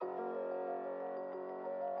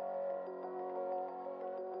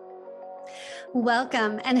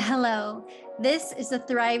Welcome and hello. This is the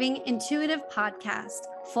Thriving Intuitive Podcast,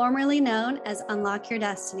 formerly known as Unlock Your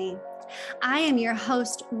Destiny. I am your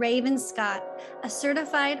host, Raven Scott, a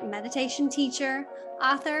certified meditation teacher,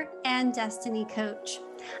 author, and destiny coach.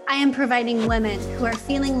 I am providing women who are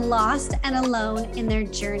feeling lost and alone in their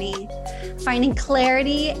journey, finding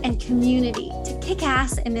clarity and community to kick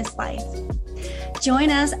ass in this life.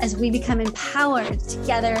 Join us as we become empowered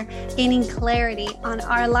together, gaining clarity on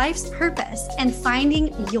our life's purpose and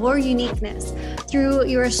finding your uniqueness through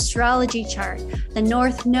your astrology chart, the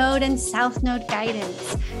North Node and South Node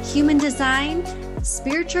guidance, human design,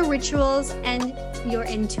 spiritual rituals, and your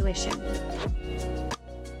intuition.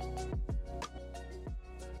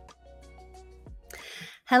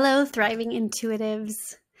 Hello, Thriving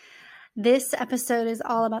Intuitives. This episode is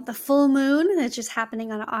all about the full moon that's just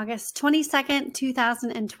happening on August 22nd,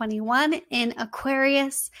 2021 in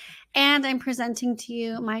Aquarius. And I'm presenting to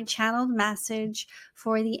you my channeled message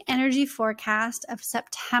for the energy forecast of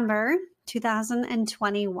September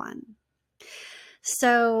 2021.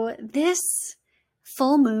 So this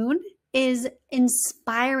full moon is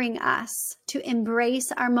inspiring us to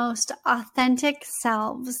embrace our most authentic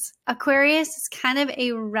selves. Aquarius is kind of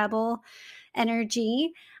a rebel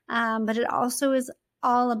energy. But it also is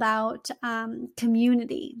all about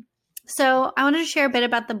community. So I wanted to share a bit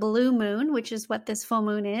about the blue moon, which is what this full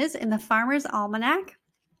moon is in the Farmer's Almanac.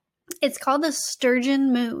 It's called the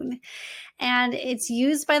Sturgeon Moon, and it's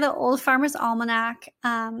used by the Old Farmer's Almanac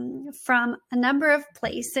from a number of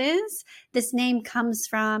places. This name comes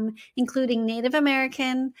from including Native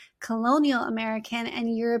American, colonial American,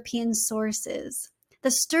 and European sources. The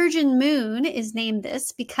sturgeon moon is named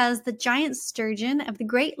this because the giant sturgeon of the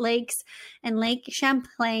Great Lakes and Lake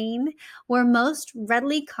Champlain were most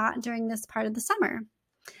readily caught during this part of the summer.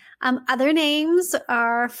 Other names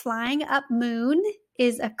are flying up moon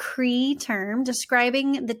is a Cree term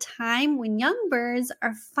describing the time when young birds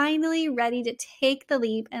are finally ready to take the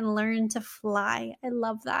leap and learn to fly. I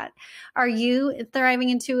love that. Are you, Thriving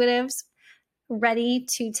Intuitives, ready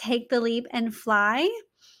to take the leap and fly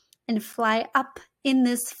up in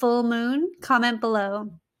this full moon? Comment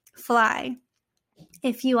below. Fly,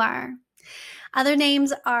 if you are. Other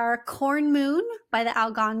names are Corn Moon by the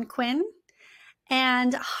Algonquin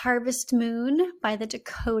and Harvest Moon by the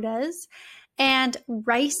Dakotas and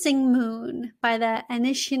Rising Moon by the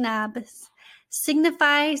Anishinaabes.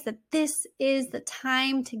 Signifies that this is the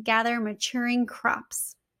time to gather maturing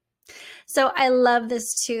crops. So I love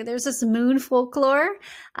this too. There's this moon folklore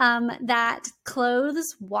that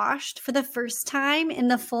clothes washed for the first time in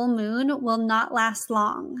the full moon will not last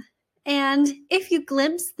long. And if you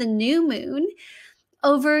glimpse the new moon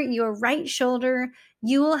over your right shoulder,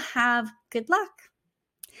 you will have good luck.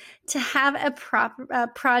 To have a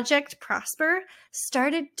project prosper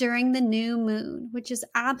started during the new moon, which is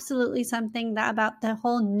absolutely something that about the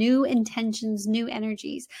whole new intentions, new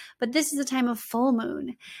energies. But this is a time of full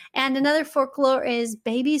moon. And another folklore is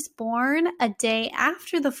babies born a day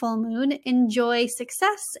after the full moon enjoy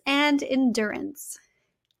success and endurance.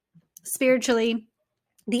 Spiritually,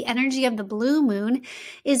 the energy of the blue moon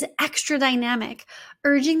is extra dynamic,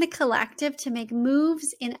 urging the collective to make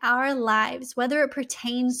moves in our lives, whether it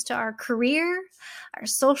pertains to our career, our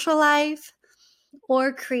social life,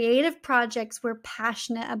 or creative projects we're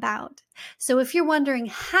passionate about. So if you're wondering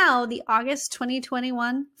how the August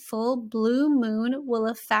 2021 full blue moon will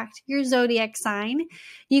affect your zodiac sign,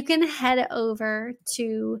 you can head over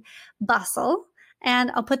to Bustle.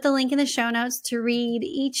 And I'll put the link in the show notes to read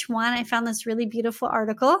each one. I found this really beautiful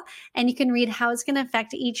article, and you can read how it's going to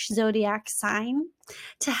affect each zodiac sign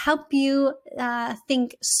to help you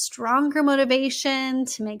think stronger motivation,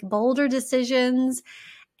 to make bolder decisions,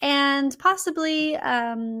 and possibly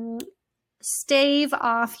stave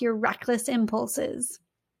off your reckless impulses.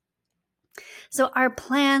 So our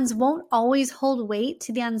plans won't always hold weight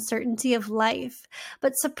to the uncertainty of life,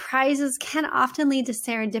 but surprises can often lead to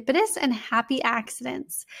serendipitous and happy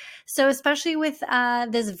accidents. So especially with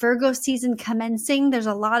this Virgo season commencing, there's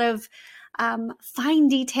a lot of fine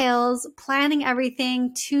details, planning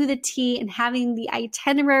everything to the T and having the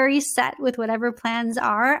itinerary set with whatever plans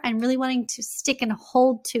are and really wanting to stick and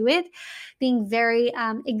hold to it, being very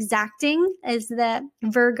exacting is the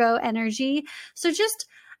Virgo energy. So just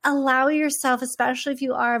allow yourself, especially if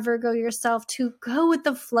you are a Virgo yourself, to go with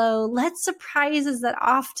the flow. Let surprises that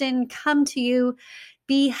often come to you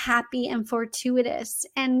be happy and fortuitous.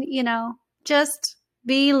 And, just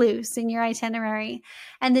be loose in your itinerary.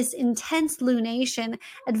 And this intense lunation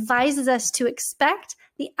advises us to expect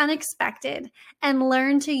the unexpected and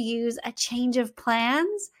learn to use a change of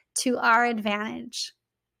plans to our advantage.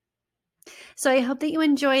 So I hope that you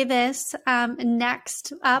enjoy this.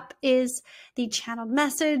 Next up is the channeled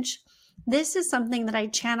message. This is something that I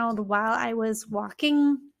channeled while I was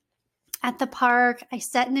walking at the park. I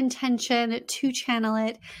set an intention to channel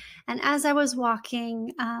it. And as I was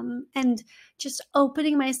walking and just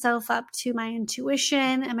opening myself up to my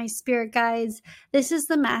intuition and my spirit guides, this is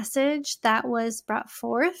the message that was brought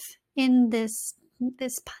forth in this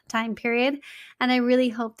time period. And I really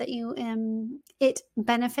hope that it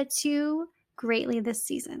benefits you greatly this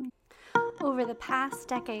season. Over the past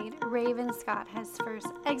decade, Raven Scott has first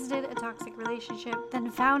exited a toxic relationship, then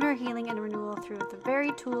found her healing and renewal through the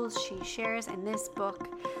very tools she shares in this book: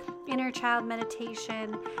 inner child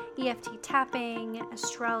meditation, EFT tapping,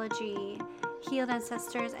 astrology, healed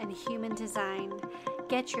ancestors, and human design.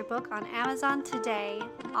 Get your book on Amazon today,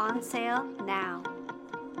 on sale now.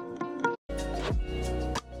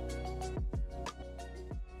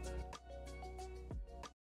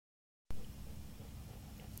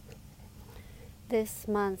 This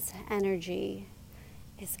month's energy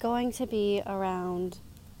is going to be around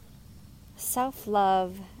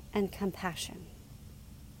self-love and compassion.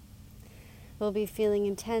 We'll be feeling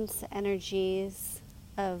intense energies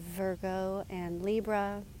of Virgo and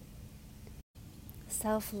Libra.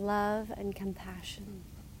 Self-love and compassion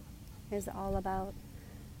is all about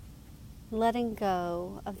letting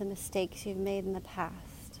go of the mistakes you've made in the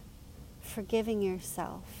past, forgiving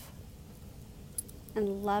yourself,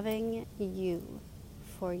 and loving you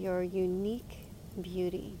for your unique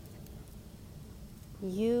beauty.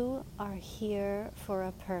 You are here for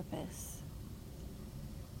a purpose.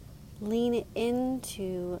 Lean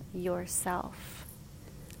into yourself.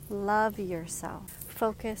 Love yourself.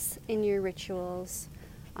 Focus in your rituals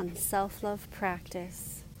on self-love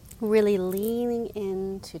practice. Really leaning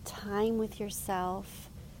into time with yourself,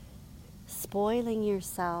 spoiling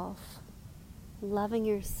yourself, loving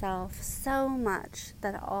yourself so much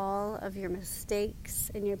that all of your mistakes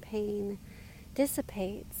and your pain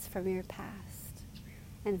dissipates from your past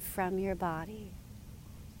and from your body.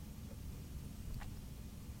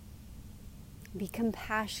 Be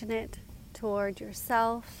compassionate toward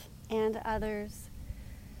yourself and others.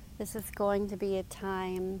 This is going to be a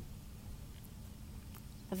time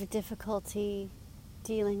of difficulty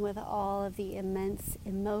dealing with all of the immense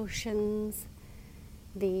emotions,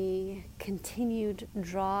 the continued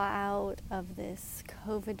draw out of this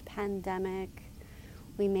COVID pandemic.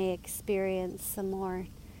 We may experience some more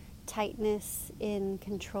tightness in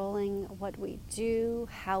controlling what we do,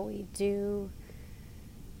 how we do.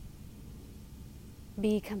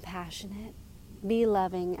 Be compassionate, be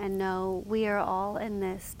loving, and know we are all in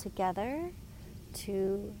this together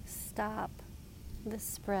to stop the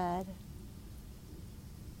spread.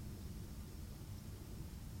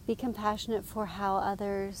 Be compassionate for how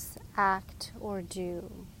others act or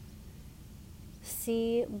do.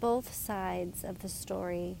 See both sides of the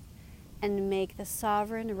story and make the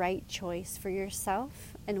sovereign right choice for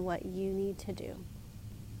yourself and what you need to do.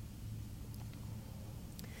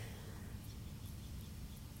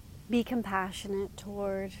 Be compassionate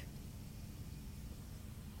toward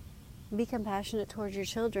your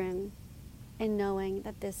children, in knowing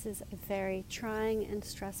that this is a very trying and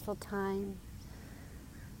stressful time.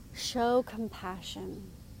 Show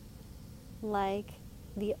compassion like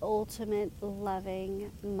the ultimate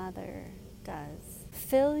loving mother does.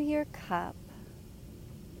 Fill your cup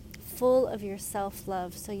full of your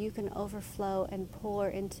self-love so you can overflow and pour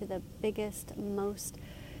into the biggest, most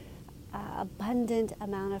abundant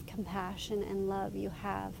amount of compassion and love you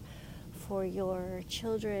have for your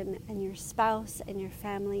children and your spouse and your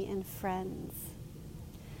family and friends.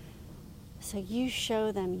 So you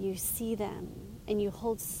show them, you see them, and you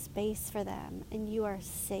hold space for them, and you are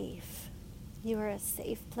safe. You are a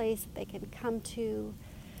safe place that they can come to,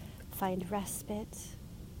 find respite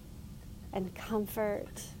and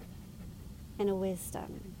comfort and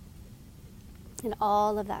wisdom. And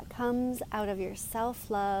all of that comes out of your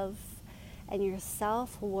self-love and your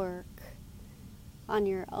self-work on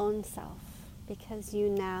your own self, because you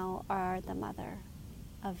now are the mother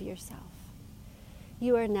of yourself.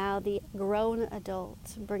 You are now the grown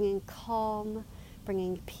adult, bringing calm,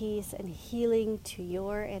 bringing peace and healing to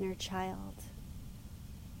your inner child.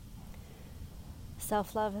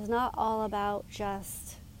 Self-love is not all about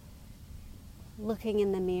just looking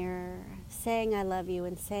in the mirror, saying I love you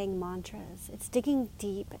and saying mantras. It's digging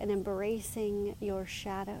deep and embracing your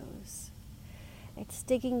shadows. It's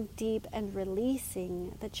digging deep and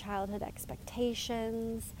releasing the childhood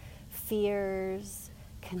expectations, fears,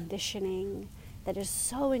 conditioning that is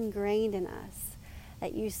so ingrained in us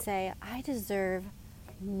that you say, I deserve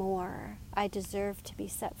more. I deserve to be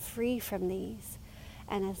set free from these.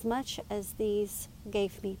 And as much as these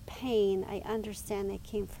gave me pain, I understand they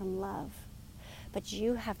came from love. But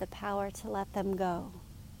you have the power to let them go.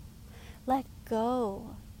 Let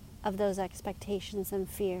go of those expectations and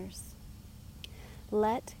fears.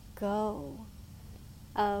 Let go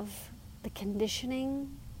of the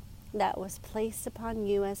conditioning that was placed upon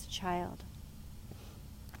you as a child.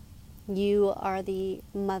 You are the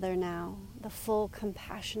mother now, the full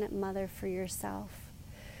compassionate mother for yourself.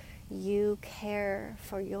 You care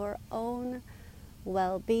for your own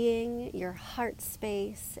well-being, your heart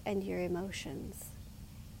space, and your emotions.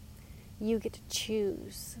 You get to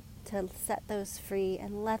choose to set those free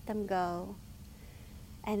and let them go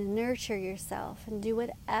and nurture yourself and do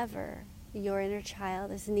whatever your inner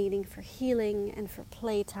child is needing for healing and for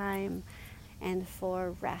playtime and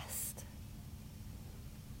for rest.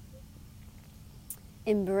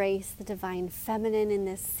 Embrace the divine feminine in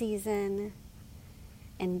this season.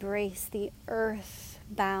 Embrace the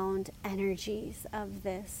earth-bound energies of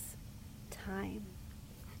this time.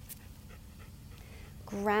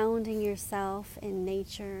 Grounding yourself in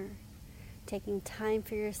nature, taking time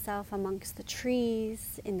for yourself amongst the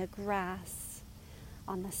trees, in the grass,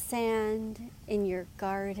 on the sand, in your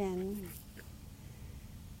garden.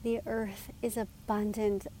 The earth is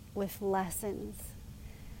abundant with lessons.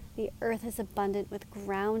 The earth is abundant with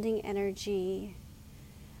grounding energy.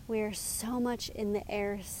 We are so much in the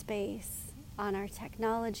airspace, on our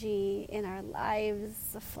technology, in our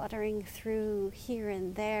lives, fluttering through here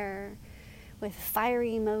and there with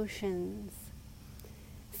fiery emotions.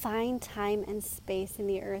 Find time and space in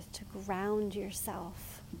the earth to ground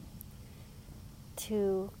yourself,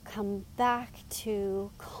 to come back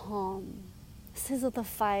to calm, sizzle the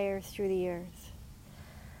fire through the earth,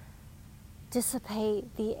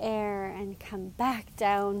 dissipate the air and come back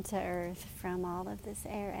down to earth from all of this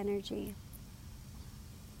air energy.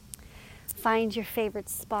 Find your favorite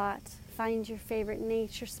spot, find your favorite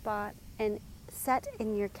nature spot, and set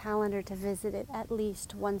in your calendar to visit it at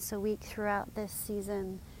least once a week throughout this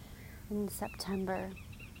season in September.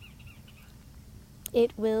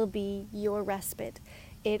 It will be your respite.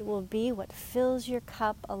 It will be what fills your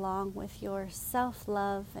cup along with your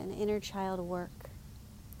self-love and inner child work.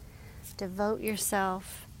 Devote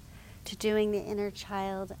yourself to doing the inner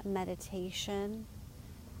child meditation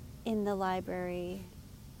in the library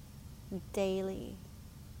daily.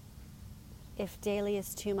 If daily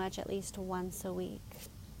is too much, at least once a week.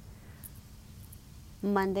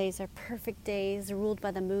 Mondays are perfect days ruled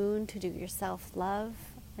by the moon to do your self-love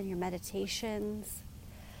and your meditations.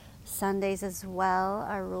 Sundays as well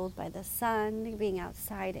are ruled by the sun, being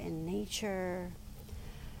outside in nature.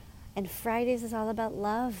 And Fridays is all about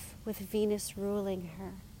love, with Venus ruling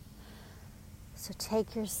her. So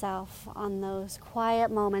take yourself on those quiet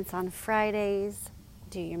moments on Fridays.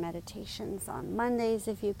 Do your meditations on Mondays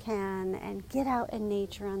if you can, and get out in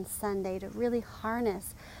nature on Sunday to really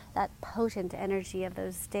harness that potent energy of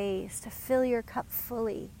those days, to fill your cup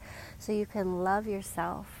fully so you can love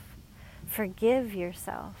yourself, forgive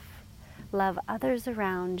yourself, love others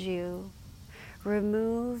around you,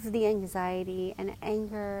 remove the anxiety and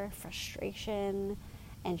anger, frustration,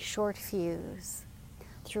 and short fuse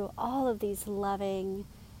through all of these loving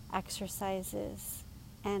exercises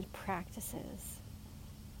and practices.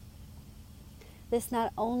 This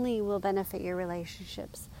not only will benefit your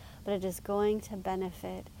relationships, but it is going to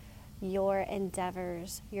benefit your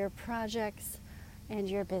endeavors, your projects, and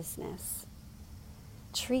your business.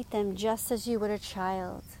 Treat them just as you would a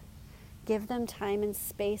child. Give them time and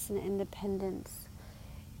space and independence.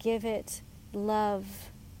 Give it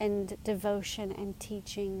love and devotion and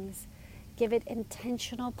teachings. Give it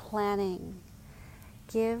intentional planning.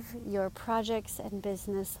 Give your projects and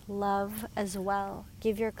business love as well.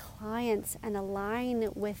 Give your clients and align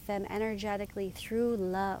with them energetically through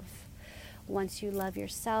love. Once you love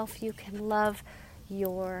yourself, you can love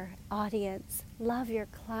your audience, love your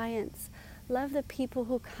clients, love the people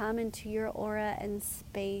who come into your aura and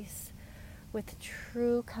space with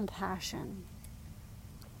true compassion,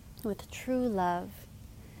 with true love,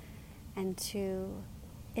 and to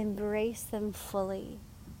embrace them fully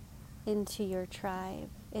into your tribe,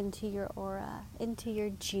 into your aura, into your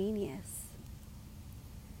genius.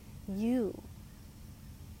 You,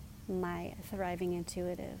 my thriving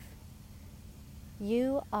intuitive,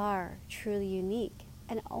 you are truly unique,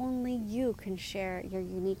 and only you can share your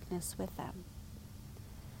uniqueness with them.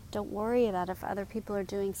 Don't worry about if other people are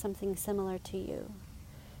doing something similar to you.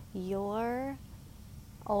 Your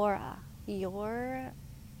aura, your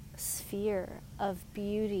sphere of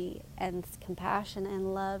beauty and compassion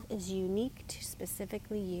and love is unique to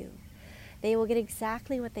specifically you. They will get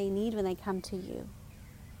exactly what they need when they come to you.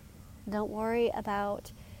 Don't worry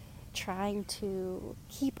about trying to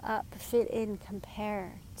keep up, fit in,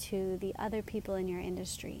 compare to the other people in your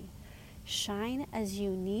industry. Shine as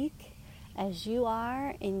unique as you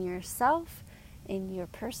are in yourself, in your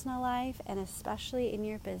personal life, and especially in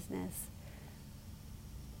your business.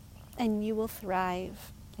 And you will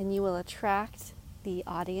thrive, and you will attract the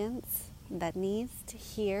audience that needs to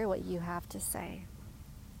hear what you have to say,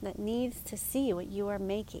 that needs to see what you are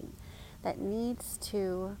making, that needs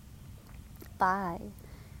to buy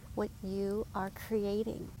what you are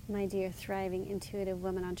creating. My dear thriving, intuitive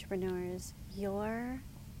women entrepreneurs, your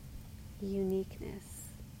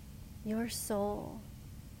uniqueness, your soul,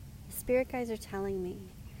 the spirit guides are telling me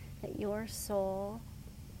that your soul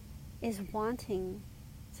is wanting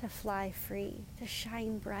to fly free, to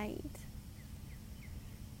shine bright,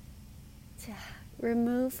 to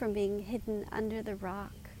remove from being hidden under the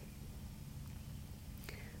rock,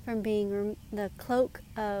 from being the cloak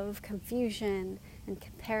of confusion and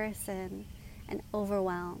comparison and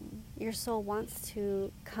overwhelm. Your soul wants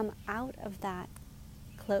to come out of that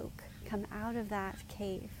cloak, come out of that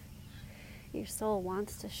cave. Your soul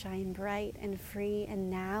wants to shine bright and free, and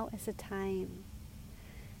now is the time.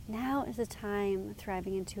 Now is the time,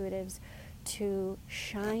 thriving intuitives, to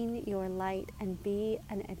shine your light and be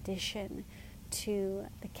an addition to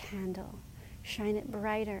the candle. Shine it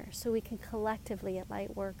brighter so we can collectively as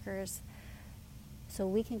light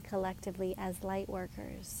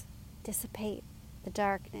workers dissipate the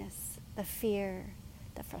darkness, the fear,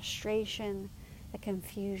 the frustration, the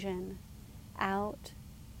confusion out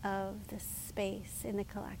of the space in the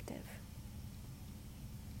collective.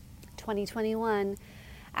 2021,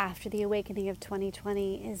 after the awakening of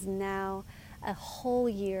 2020, is now a whole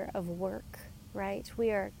year of work, right? We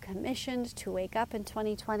are commissioned to wake up in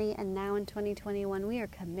 2020, and now in 2021, we are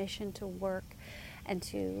commissioned to work and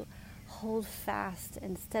to hold fast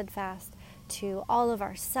and steadfast to all of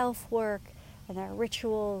our self-work and our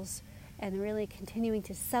rituals, and really continuing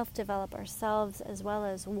to self-develop ourselves, as well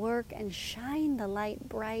as work and shine the light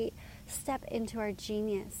bright, step into our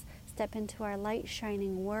genius, step into our light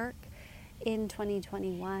shining work in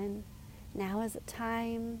 2021. Now is a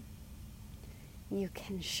time you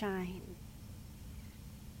can shine.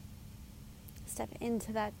 Step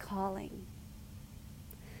into that calling.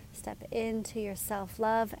 Step into your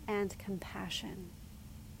self-love and compassion.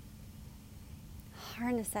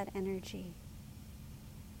 Harness that energy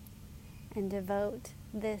and devote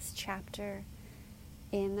this chapter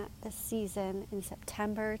in the season in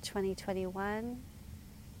September 2021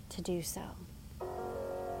 to do so.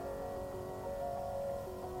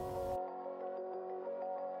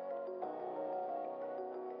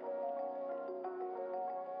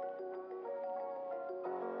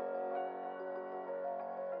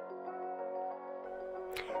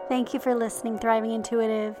 Thank you for listening, Thriving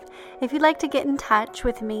Intuitive. If you'd like to get in touch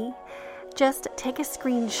with me, just take a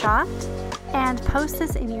screenshot and post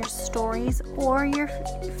this in your stories or your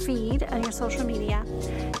feed on your social media.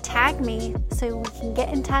 Tag me so we can get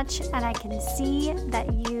in touch and I can see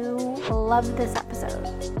that you loved this episode.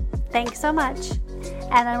 Thanks so much.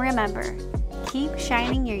 And remember, keep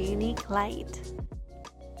shining your unique light.